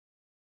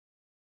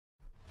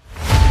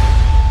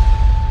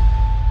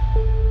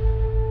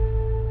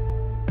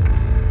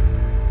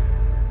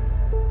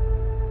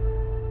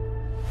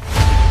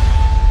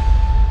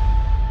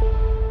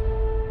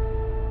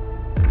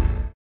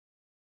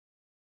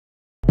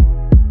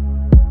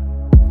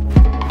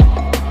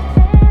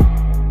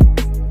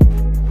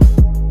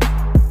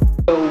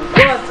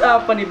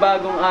up?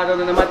 Panibagong araw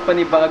na naman,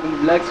 panibagong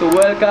vlog. So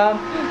welcome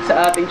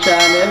sa ating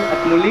channel. At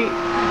muli,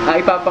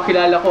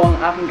 ipapakilala ko ang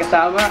aking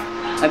kasama.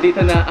 Andito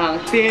na ang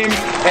Team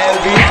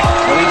LV.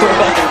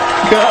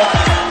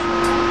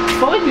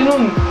 Bakit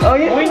yun? Oh,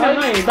 yeah. Okay na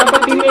nga eh.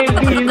 Dapat Team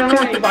LV yun na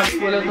nga eh. Bakit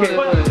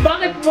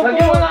mo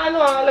Lagyan mo na ano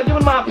lagyan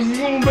mo mga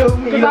pising.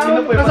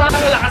 Kasama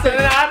na lakasan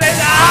na natin.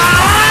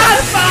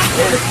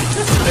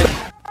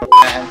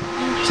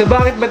 So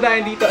bakit ba tayo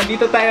dito?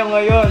 Andito tayo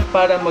ngayon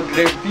para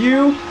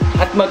mag-review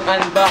at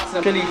mag-unbox.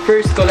 Actually,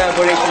 first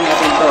collaboration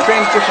natin to.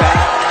 Friend ko siya.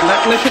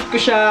 Na-shoot ko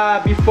siya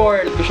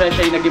before. Siya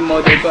yung naging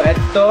model ko. At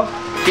ito,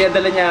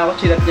 pinadala niya ako,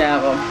 chinat niya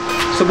ako.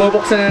 So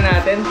bubuksan na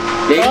natin.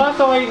 Okay?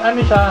 So ano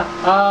siya,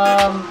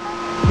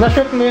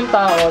 na-shoot mo yung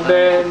tao,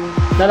 then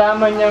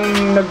nalaman niyang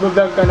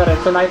nag-vlog ka na rin.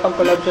 So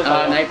nakipag-collab siya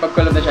sa'yo.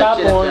 Nakipag-collab na siya.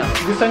 Tapos,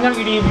 gusto niyang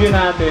i-review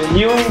natin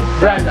yung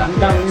brand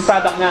ng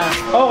product niya.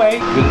 Okay.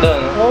 Ganda,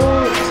 no? Oh.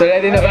 So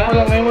ready na ba?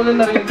 Ngayon mo lang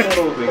narinig yung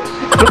Rubik.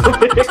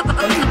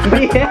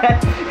 Hindi yan.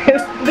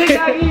 Hindi,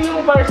 kaya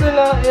yung parcel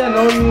na, yan,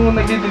 yung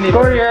nagdi-deliver.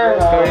 Courier.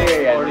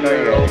 Courier.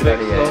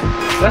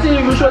 Kasi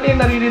usually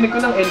naririnig ko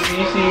ng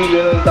LBC,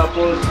 gano'n,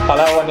 tapos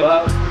Palawan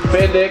ba,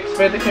 FedEx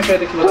ba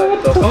tayo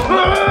ito?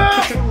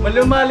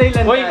 Malumalay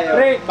lang Hoy, tayo.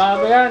 pre,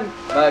 bago yan.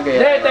 Bagay.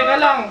 Hindi, teka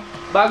lang.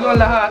 Bago ang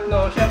lahat,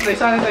 no? Siyempre,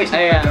 sanitize na.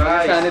 Ayan,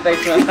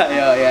 sanitize na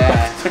tayo. Yeah.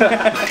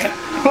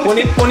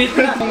 Punit-punit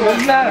na.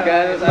 Huwag na.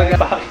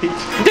 Mag-package.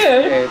 Hindi,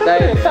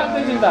 tayo.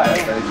 something din tayo.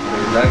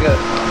 Lagat.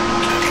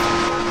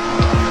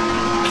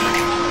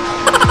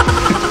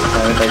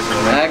 Sanitize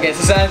muna. Okay,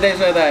 so sanitize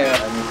muna tayo.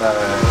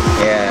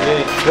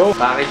 Yeah. Go.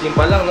 Packaging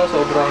pa lang, no?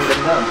 Sobrang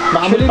ganda.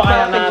 Makamuli pa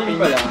kaya packaging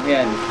natin. pa lang.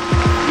 Yan.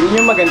 Yun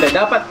yung maganda.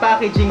 Dapat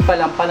packaging pa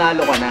lang,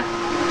 panalo ka na.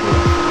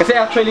 Kasi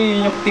actually,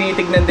 yun yung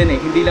tinitignan din eh.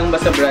 Hindi lang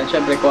basta brand,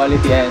 syempre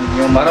quality and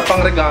yung Para pang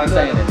regalo.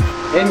 design din.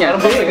 Yan yan.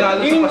 Parang pang regalo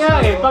sa Yun nga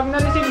Pasko. eh, pag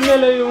na-receive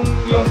nila yung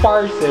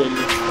parcel,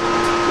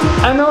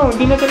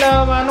 hindi na sila,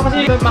 kasi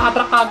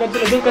ma-attract agad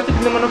sila din kasi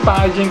naman ng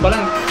packaging pa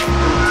lang.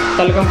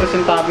 Talagang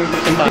presentable.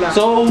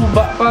 So,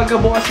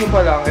 pagkabukas mo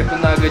pa lang, ito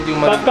na agad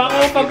yung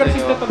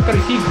Pagka-receive na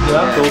pagka-receive, di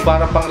ba? So,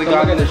 parang pang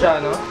regalo na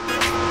siya, no?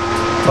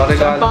 Pang So,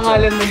 regalo ang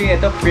pangalan mo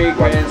nito,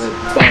 Fragrance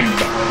Bomb.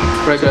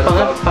 Fragrance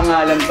Bomb.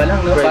 Pangalan pa lang,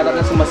 no? Parang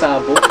kang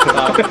sumasabog.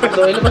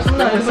 So, ilabas mo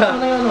na yun.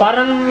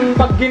 Parang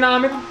pag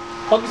ginamit,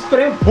 pag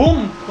spray,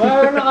 boom!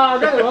 Wala na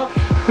agad, di ba?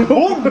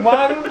 Boom!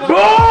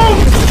 Boom!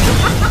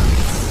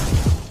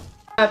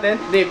 Natin.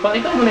 Hindi,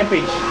 pakita mo na yung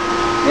page.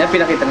 Yan,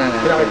 pinakita na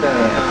natin. Pinakita na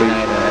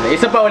natin.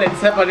 Isa pa ulit,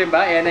 isa pa rin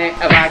ba? Yan ay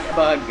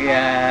abag.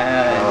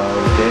 Yan.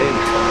 Okay.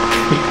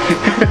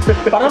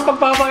 Parang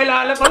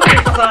pagpapakilala pa lang,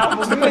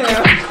 pasabog na eh.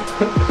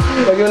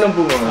 Lagyan ng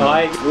bunga.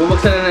 Okay.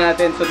 Bubuksan na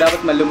natin, so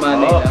dapat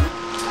malumanay lang.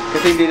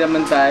 Kasi hindi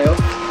naman tayo.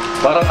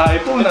 Parang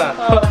iPhone na.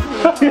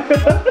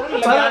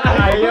 Parang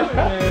ayaw.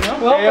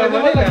 Wow, pwede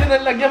mo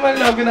lagyan mo ng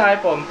logo ng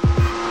iPhone.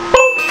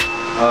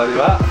 Oh, di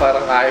ba?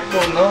 Parang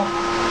iPhone, no?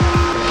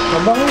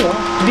 Mabango yun.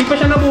 Hindi pa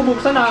siya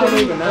nabubuksan,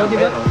 nakakamay ko na. Di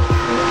ba?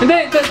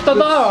 Hindi,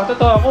 totoo.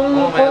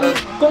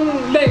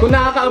 Kung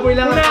nakakaamoy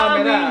lang ang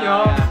nakaamoy camera. nyo,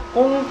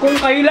 kung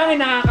kayo lang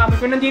yung nakakaamoy,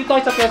 kung nandito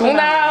kayo sa pwesto Kung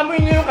naaamoy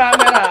niyo yung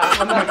camera.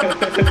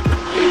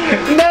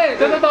 Hindi,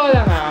 totoo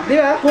lang Di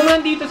ba? Kung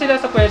nandito sila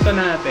sa pwesto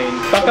natin,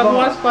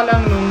 pagkabukas pa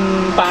lang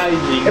nung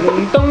packaging,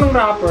 nung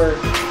wrapper,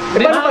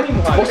 Di ba marami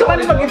mo buksan ka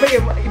rin pag iba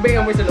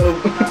yung amoy sa loob.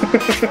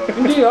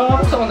 Hindi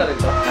Buksan ko na rin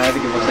to.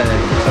 Sige, buksan na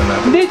rin.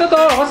 Hindi,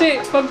 totoo. Kasi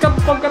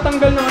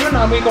pagkatanggal ng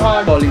naamoy ko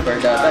kagad. Calling for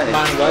data eh.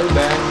 Manual,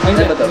 Ben. Ay,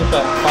 Ano ba to? ano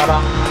siya?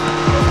 Parang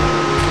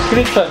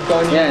description ko.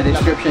 Yan,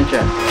 description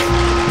siya.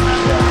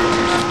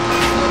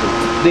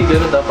 Hindi,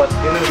 gano'n dapat.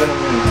 Yun ang gano'n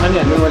yun. Ano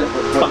yan? Wala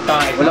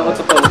Pagkain. Wala ko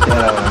to post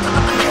yan.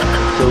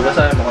 So,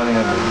 basahin mo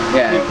kanina doon.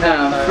 Yan.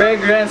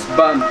 Fragrance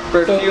Bomb.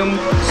 Perfume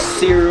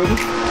Serum.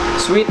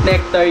 Sweet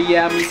nectar,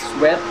 yummy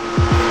sweat.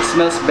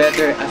 Smells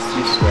better as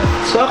you sweat.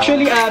 So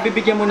actually,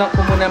 bibigyan ko muna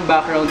ng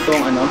background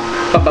tong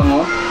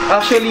pabango.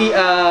 Actually,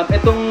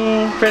 itong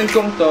friend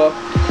kong to,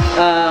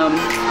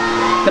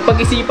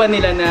 napag-isipan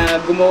nila na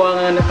gumawa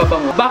nga ng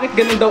pabango. Bakit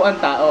ganun daw ang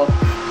tao?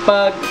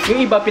 Pag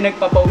yung iba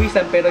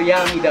pinagpapawisan pero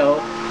yummy daw,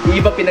 yung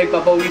iba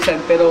pinagpapawisan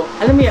pero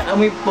alam mo yan,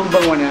 amoy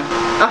pabango na.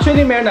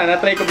 Actually, meron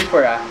na-try ko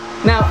before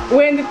Now,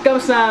 when it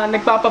comes na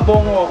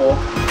nagpapabongo ako,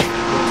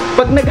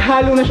 pag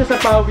naghalo na siya sa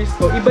pawis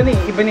ko, iba na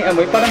yung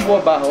amoy, parang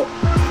buwabaho.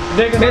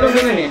 Meron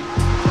ganun eh.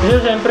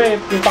 Kasi siyempre,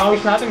 yung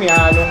pawis natin may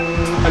halong,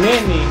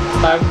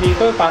 tawag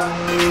dito, parang,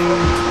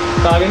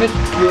 tawag na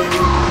yung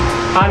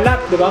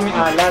alat, di ba? May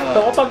alat.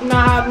 So kapag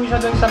nahalo siya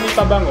dun sa may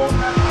pabango,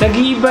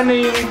 nag-iiba na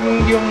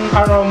yung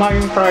aroma,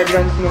 yung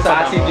fragrance ng Sa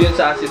pabango. acid yun,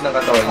 sa acid ng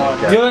katawan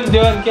niya. Yun.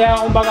 Kaya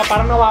kumbaga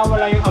parang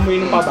nawawala yung amoy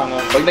ng pabango.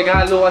 Pag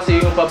naghalo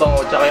kasi yung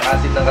pabango tsaka yung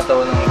acid ng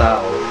katawan ng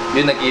tao,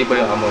 yun nag-iiba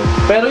yung amoy.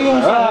 Pero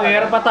yung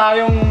Meron pa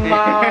tayong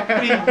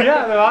trivia,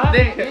 di ba?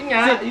 Hindi, yun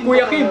nga. Si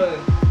Kuya Kim.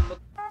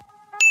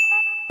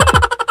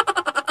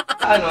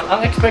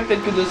 Ang expected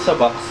ko dun sa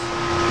box,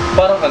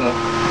 parang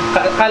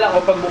kala ko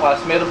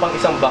pagbukas, meron pang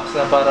isang box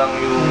na parang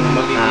yung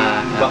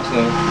magiging box,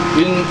 no?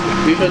 Yun,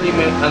 usually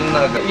may ano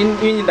na agad. Yun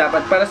yung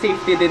dapat, para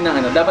safety din ng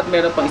ano, dapat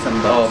meron pang isang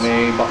box. Oo,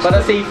 may box.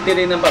 Para safety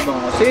rin ng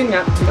pabango. So yun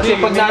nga, Kasi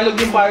pag nalog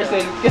yung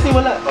parcel, kasi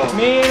wala. Oh.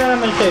 May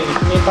naman siya eh.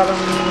 May parang...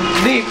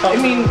 Hindi, I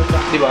mean,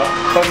 di ba?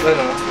 Pag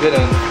ano,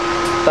 ganun.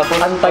 Tapos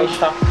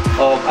Anti-shock.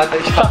 Oh,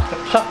 anti-shock.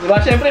 Shock. Di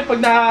ba? Siyempre, pag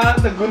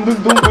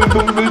nagundung-dung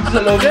sa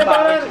loob Hindi, ng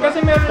parang, kasi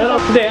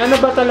meron hindi, ano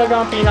ba talaga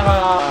ang pinaka...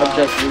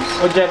 objectives.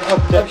 Objective.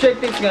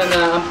 Objectives nga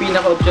na, ang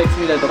pinaka-objectives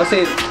nila to.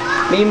 Kasi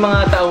may mga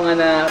tao nga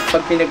na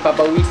pag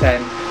pinagpapawisan,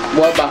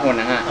 buwabaho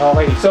na nga.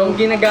 Okay, So, ang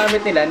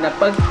ginagamit nila na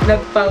pag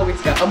nagpawis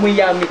ka, amoy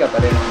yummy ka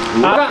pa rin.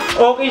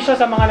 okay siya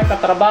sa mga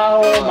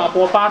nagtatrabaho, mga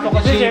pumapasok.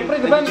 Kasi Nag-gym, siyempre,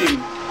 di ba,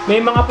 nag-gym. may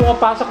mga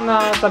pumapasok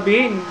na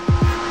sabihin,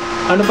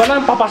 ano ba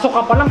lang, papasok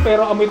ka pa lang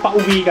pero amoy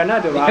pa-uwi ka na,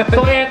 di ba?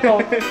 So eto,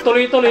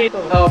 tuloy-tuloy ito.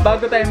 Oh,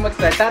 bago tayo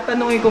mag-start,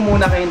 tatanungin ko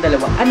muna kayong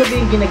dalawa, ano ba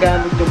yung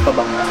ginagamit yung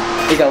pabango?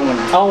 Ikaw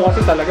muna. Ako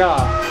kasi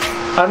talaga,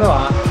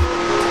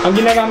 ang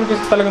ginagamit ko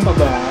talagang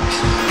pabango,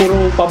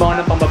 puro pabango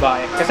ng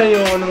pambabae. Kasi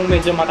yung nung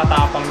medyo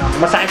matatapang na,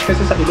 masakit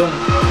kasi sa ilong.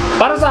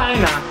 Para sa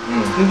akin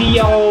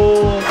hindi ako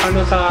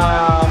sa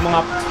mga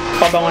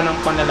pabango ng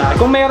panlalaki.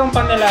 Kung mayroong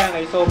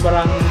panlalaki,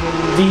 sobrang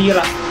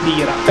bihira.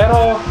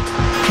 Pero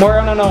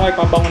more on kay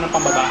pabango ng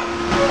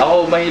pambabae.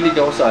 Ako, mahilig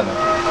ako sa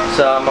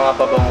sa mga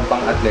pabangong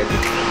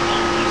pang-athletic.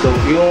 So,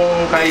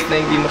 yung kahit na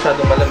hindi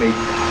masyadong malamig,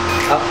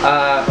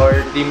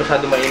 or di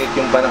masyadong mainit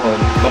yung panahon,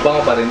 mabango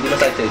pa rin, hindi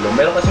masakit sa ilong.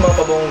 Meron kasi mga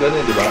pabangong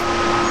ganun, di ba?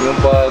 Yung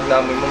pag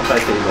namin mo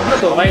masakit sa ilong.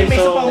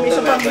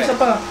 Okay, Isa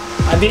pa.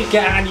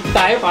 Kaya andito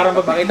tayo para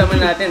Pakita mo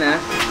natin ha.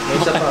 May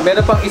isa pa.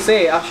 Meron pang isa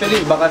eh.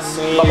 Actually, baka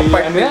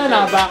part ano yan,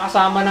 baka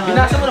kasama ng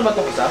Binasa mo na ba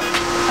itong isa?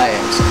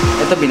 Ayan.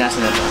 Ito, binasa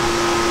na to.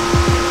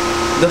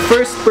 The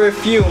first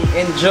perfume,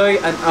 enjoy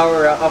an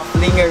aura of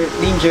lingering.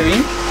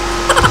 Lingerie.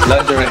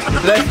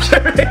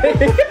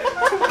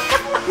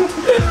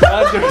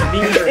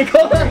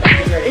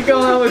 Ikaw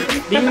nga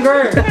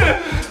Linger.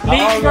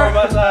 Ako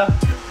mabasa.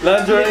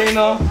 Lingerie,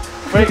 no?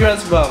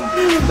 Fragrance bomb.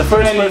 The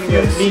first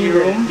perfume,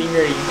 Serum.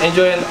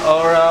 Enjoy an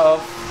aura of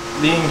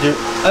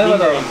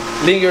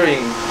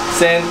lingering.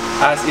 Scent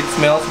as it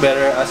smells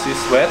better as you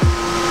sweat.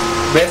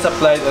 Best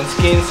applied on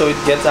skin so it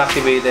gets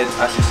activated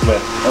as you sweat.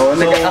 Oo,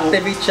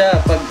 nag-activate siya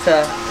pag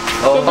sa...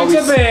 So, pag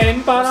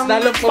sabihin, parang mas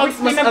lalo pag pawis,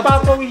 mas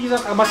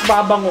pinagpapawisan ka, mas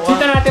babango ka.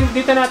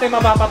 Dito natin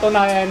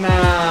mapapatunayan na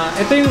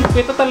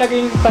ito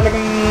talagang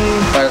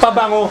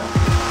pabango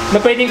na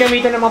pwedeng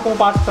gamitin ng mga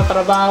pumapasok sa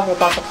trabaho,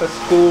 pumapasok sa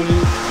school.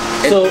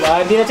 So,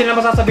 hindi na sila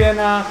masasabihan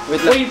na,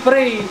 uy,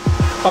 pre,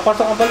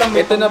 papasok ka pa lang.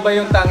 Ito na ba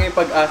yung tanging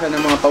pag-asa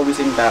ng mga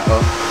pawising tao?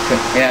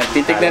 Ayan,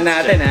 titignan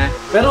natin ha.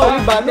 Pero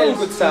yung battle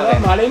good sa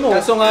akin. Malay mo.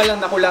 Kaso nga lang,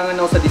 nakulangan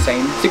ako sa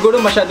design.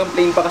 Siguro masyadong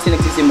plain pa kasi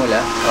nagsisimula.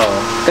 Oo.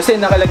 Kasi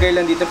nakalagay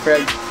lang dito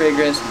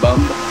fragrance bomb.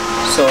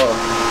 So,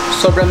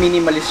 sobrang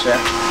minimalist siya.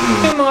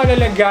 Yung mga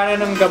lalagyanan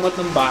ng gamot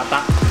ng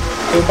bata.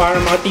 Yung parang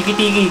mga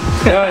tiki-tiki.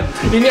 Yan.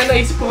 Yun yung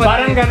naisip ko.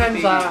 Parang ganun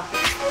sa...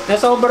 Na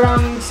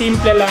sobrang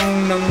simple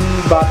lang ng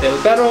bottle.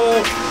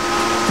 Pero...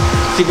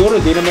 siguro,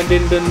 di naman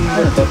din dun...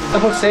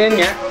 Tapos yun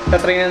nga,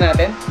 tatry na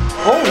natin.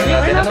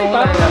 Hindi natin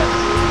para.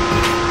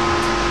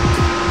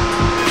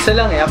 Isa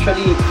lang eh,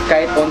 actually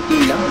kahit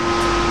konti lang.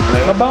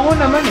 Mabango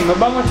naman eh,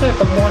 mabango siya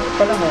pag bukas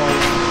pa lang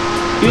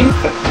Yun.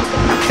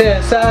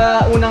 Sa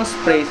unang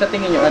spray, sa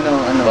tingin nyo,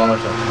 ano? Bango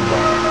siya.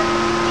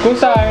 Kung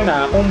sa akin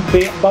kung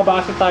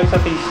babase tayo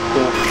sa taste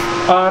ko,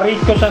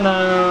 rate ko siya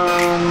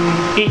ng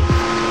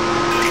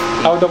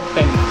 8 out of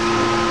 10.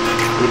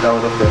 8 out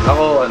of 10.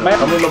 Ako,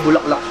 amoy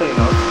mabulaklak siya,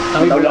 no?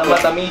 Amoy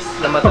bulaklak. Matamis,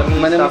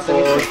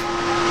 tapos...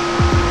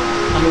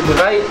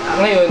 Right,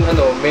 ngayon,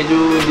 medyo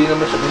hindi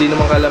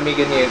naman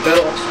kalamigan niya,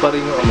 pero ox pa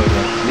rin yung amoy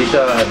niya. Hindi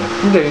siya,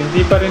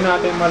 Hindi pa rin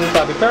natin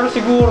masasabi. Pero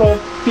siguro,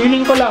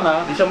 feeling ko lang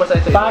hindi siya masaya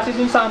sa base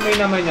dun sa amoy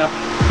naman niya,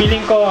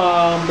 feeling ko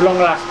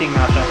long lasting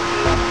na siya.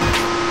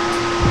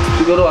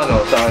 Siguro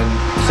sa akin,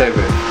 7.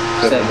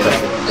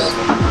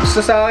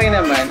 So sa akin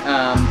naman,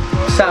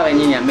 sa akin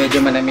yun yan,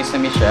 medyo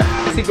manamis-namis siya.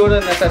 Siguro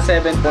nasa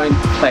 7.5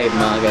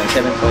 mga ganun,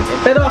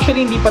 7.8. Pero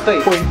actually hindi pa to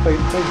eh.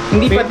 0.5.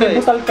 Hindi pa to eh. May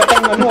butal ka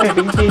pang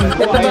bingking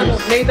ko.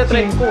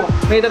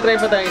 May itatry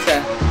pa tayo isa.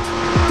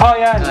 Oh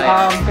yan,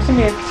 kasi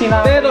may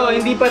sinabi. Pero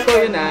hindi pa to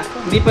yun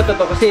hindi pa to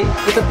kasi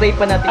itatry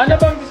pa natin ano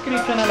bang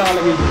description na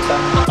nakalagay dito?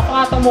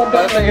 Napakata mo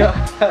para sa'yo.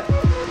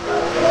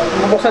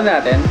 Mabuksan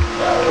natin.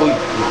 Uy,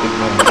 putik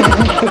mo.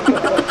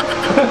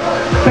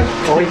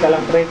 Okay ka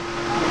lang, pre.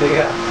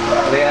 Teka,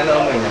 ano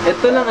amoy niya?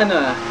 Ito lang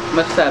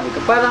masasabi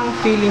ko. Parang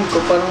feeling ko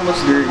parang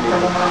mas girly.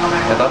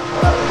 Ito?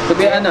 To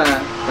be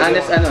honest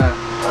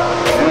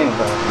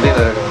Hindi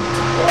talaga.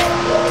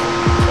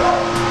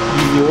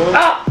 Yun.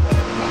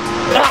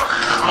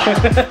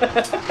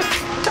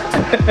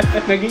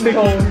 Naging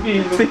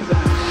zombie.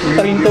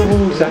 Tarin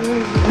tubusan.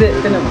 Hindi,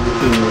 ito naman.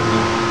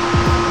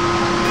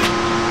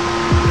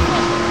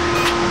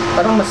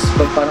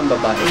 Parang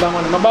babae.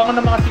 Mabango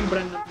na mga team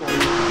brand na po.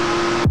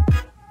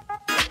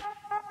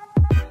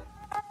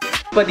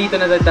 Pa dito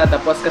na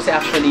nagtatapos kasi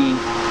actually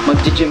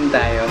mag-gym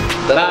tayo.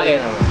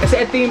 Bakit?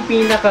 Kasi ito yung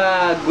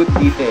pinaka-good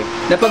dito eh.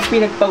 Na pag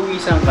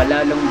pinagpawisan ka,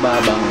 lalong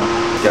babang.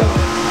 Yeah.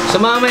 So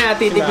mamaya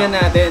titignan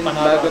natin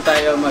bago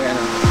tayo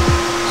mag-ano.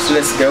 So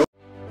let's go.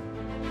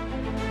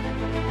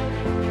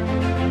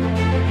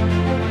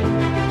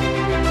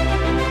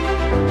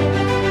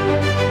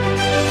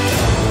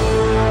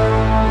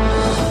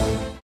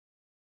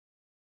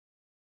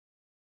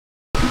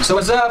 So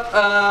what's up?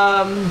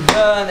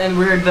 Done and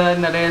we're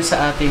done na rin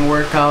sa ating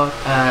workout.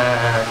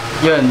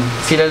 Yun,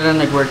 sila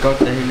na nag-workout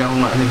dahil ako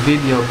nga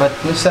nag-video. But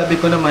nasabi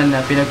ko naman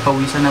na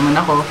pinagpawisan naman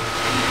ako.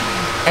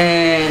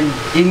 And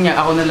yun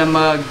nga, ako na lang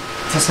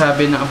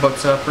magsasabi na about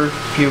sa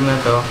perfume na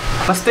to.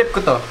 Mas trip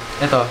ko to.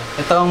 Ito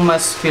ang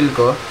mas feel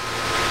ko.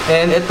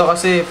 And ito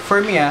kasi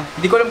for me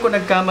hindi ko alam kung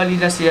nagkamali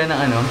na sila ng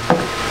ano.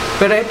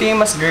 Pero ito yung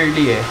mas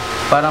girly eh.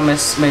 Parang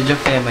mas medyo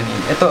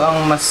feminine. Ito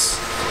ang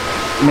mas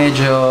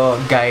medyo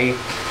guy.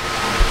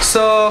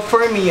 So,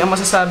 for me, ang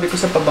masasabi ko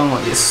sa pabango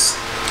is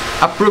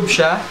approve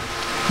siya,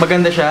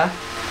 maganda siya,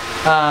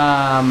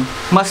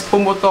 mas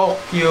pumutok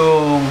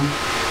yung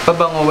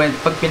pabango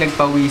pag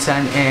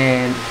pinagpawisan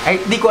and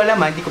di ko alam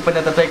hindi ko pa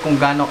natatry kung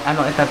ano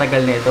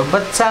itatagal nito.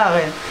 But sa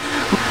akin,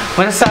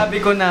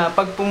 masasabi ko na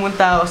pag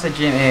pumunta ako sa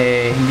gym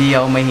hindi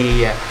ako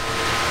mahihiya.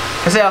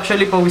 Kasi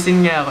actually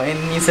pawisin niya ako and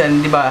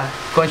minsan, di ba,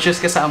 conscious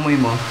ka sa amoy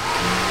mo.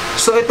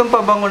 So, itong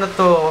pabango na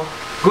to,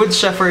 good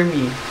siya for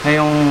me.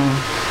 Ngayong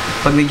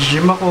pag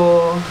nag-gym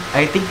ako,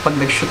 I think pag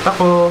nag-shoot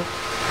ako,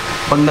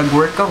 pag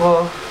nag-work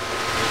ako.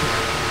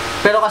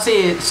 Pero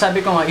kasi,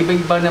 sabi ko nga,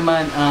 iba-iba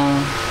naman ang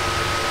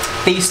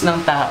taste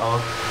ng tao.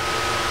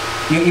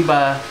 Yung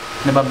iba,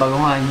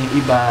 nababaguhan. Yung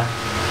iba,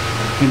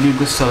 hindi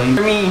gusto.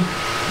 For me,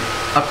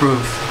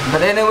 approve.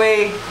 But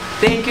anyway,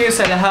 thank you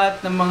sa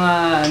lahat ng mga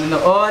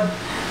nanood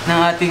ng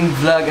ating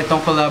vlog,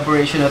 itong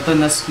collaboration na ito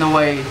na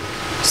naway.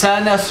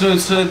 Sana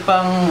sunod-sunod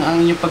pang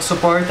ang inyong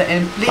pagsuporta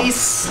and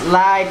please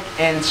like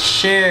and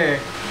share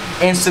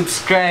and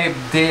subscribe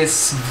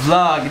this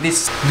vlog,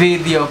 this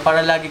video para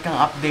lagi kang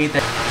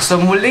updated.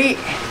 So muli,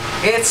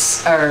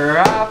 it's a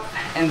wrap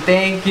and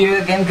thank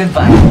you again,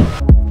 goodbye.